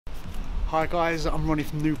Hi guys, I'm Ronnie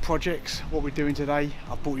from New Projects. What we're doing today,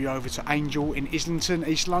 I've brought you over to Angel in Islington,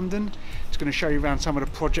 East London. It's going to show you around some of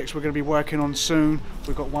the projects we're going to be working on soon.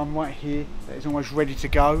 We've got one right here that is almost ready to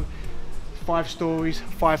go. 5 stories,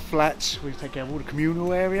 5 flats. We take care of all the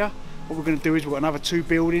communal area. What we're going to do is we've got another 2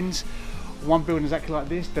 buildings. One building exactly like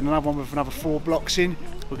this, then another one with another 4 blocks in.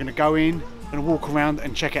 We're going to go in, we're going to walk around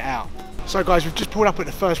and check it out. So guys, we've just pulled up at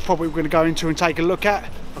the first property we're going to go into and take a look at.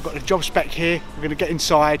 I've got the job spec here. We're going to get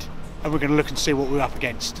inside and we're going to look and see what we're up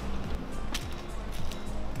against.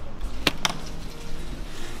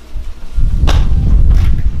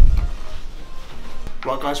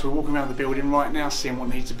 Right guys, we're walking around the building right now, seeing what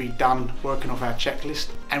needs to be done, working off our checklist.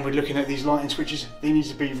 And we're looking at these lighting switches. They need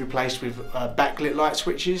to be replaced with backlit light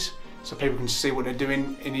switches, so people can see what they're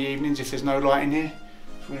doing in the evenings if there's no light in here.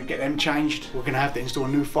 So we're going to get them changed. We're going to have to install a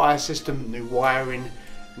new fire system, new wiring,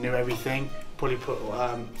 new everything. Probably put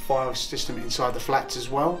fire system inside the flats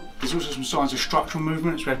as well. There's also some signs of structural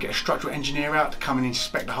movements. We have to get a structural engineer out to come and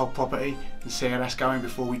inspect the whole property and see how that's going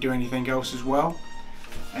before we do anything else as well.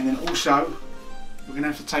 And then also, we're going to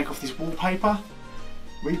have to take off this wallpaper,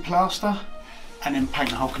 replaster, and then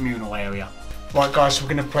paint the whole communal area. Right guys, so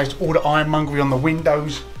we're going to place all the ironmongery on the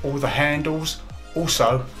windows, all the handles,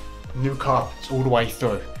 also new carpets all the way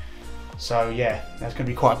through. So yeah, that's going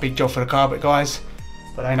to be quite a big job for the carpet guys,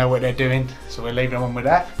 but they know what they're doing, so we're leaving them on with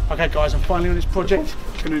that. Okay guys, I'm finally on this project.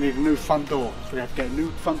 It's going to need a new front door, so we have to get a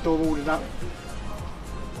new front door ordered up,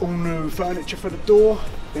 all new furniture for the door,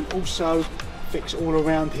 then also fix all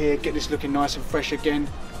around here, get this looking nice and fresh again,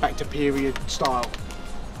 back to period style.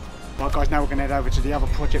 Right guys, now we're going to head over to the other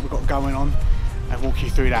project we've got going on and walk you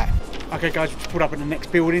through that. Okay guys, we've just pulled up in the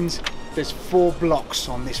next buildings. There's 4 blocks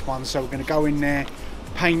on this one, so we're going to go in there,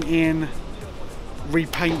 painting,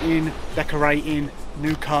 repainting, decorating,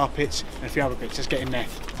 new carpets and a few other bits. Let's get in there.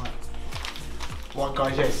 Right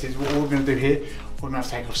guys, yes, this is what we're going to do here. We're going to have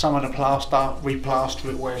to take off some of the plaster, replaster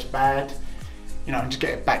it where it's bad, you know, and just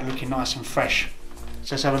get it back looking nice and fresh.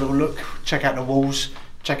 So let's have a little look, check out the walls,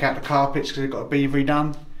 check out the carpets because they've got to be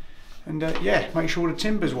redone, and yeah, make sure the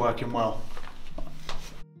timber's working well.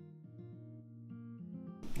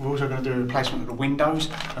 We're also going to do a replacement of the windows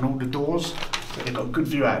and all the doors. So they've got a good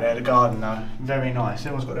view out there, the garden though, very nice.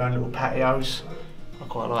 Everyone's got their own little patios. I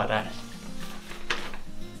quite like that.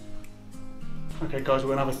 Okay guys,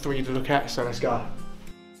 we've got another 3 to look at, so let's go.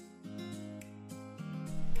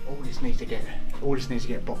 All this needs to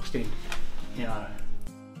get boxed in, you know,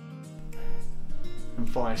 and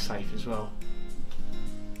fire safe as well.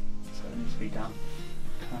 So it needs to be done.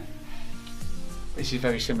 Okay. This is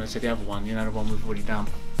very similar to the other one, you know, the one we've already done.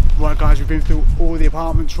 Right guys, we've been through all the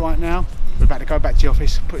apartments right now. We're about to go back to the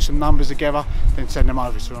office, put some numbers together, then send them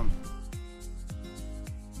over to them.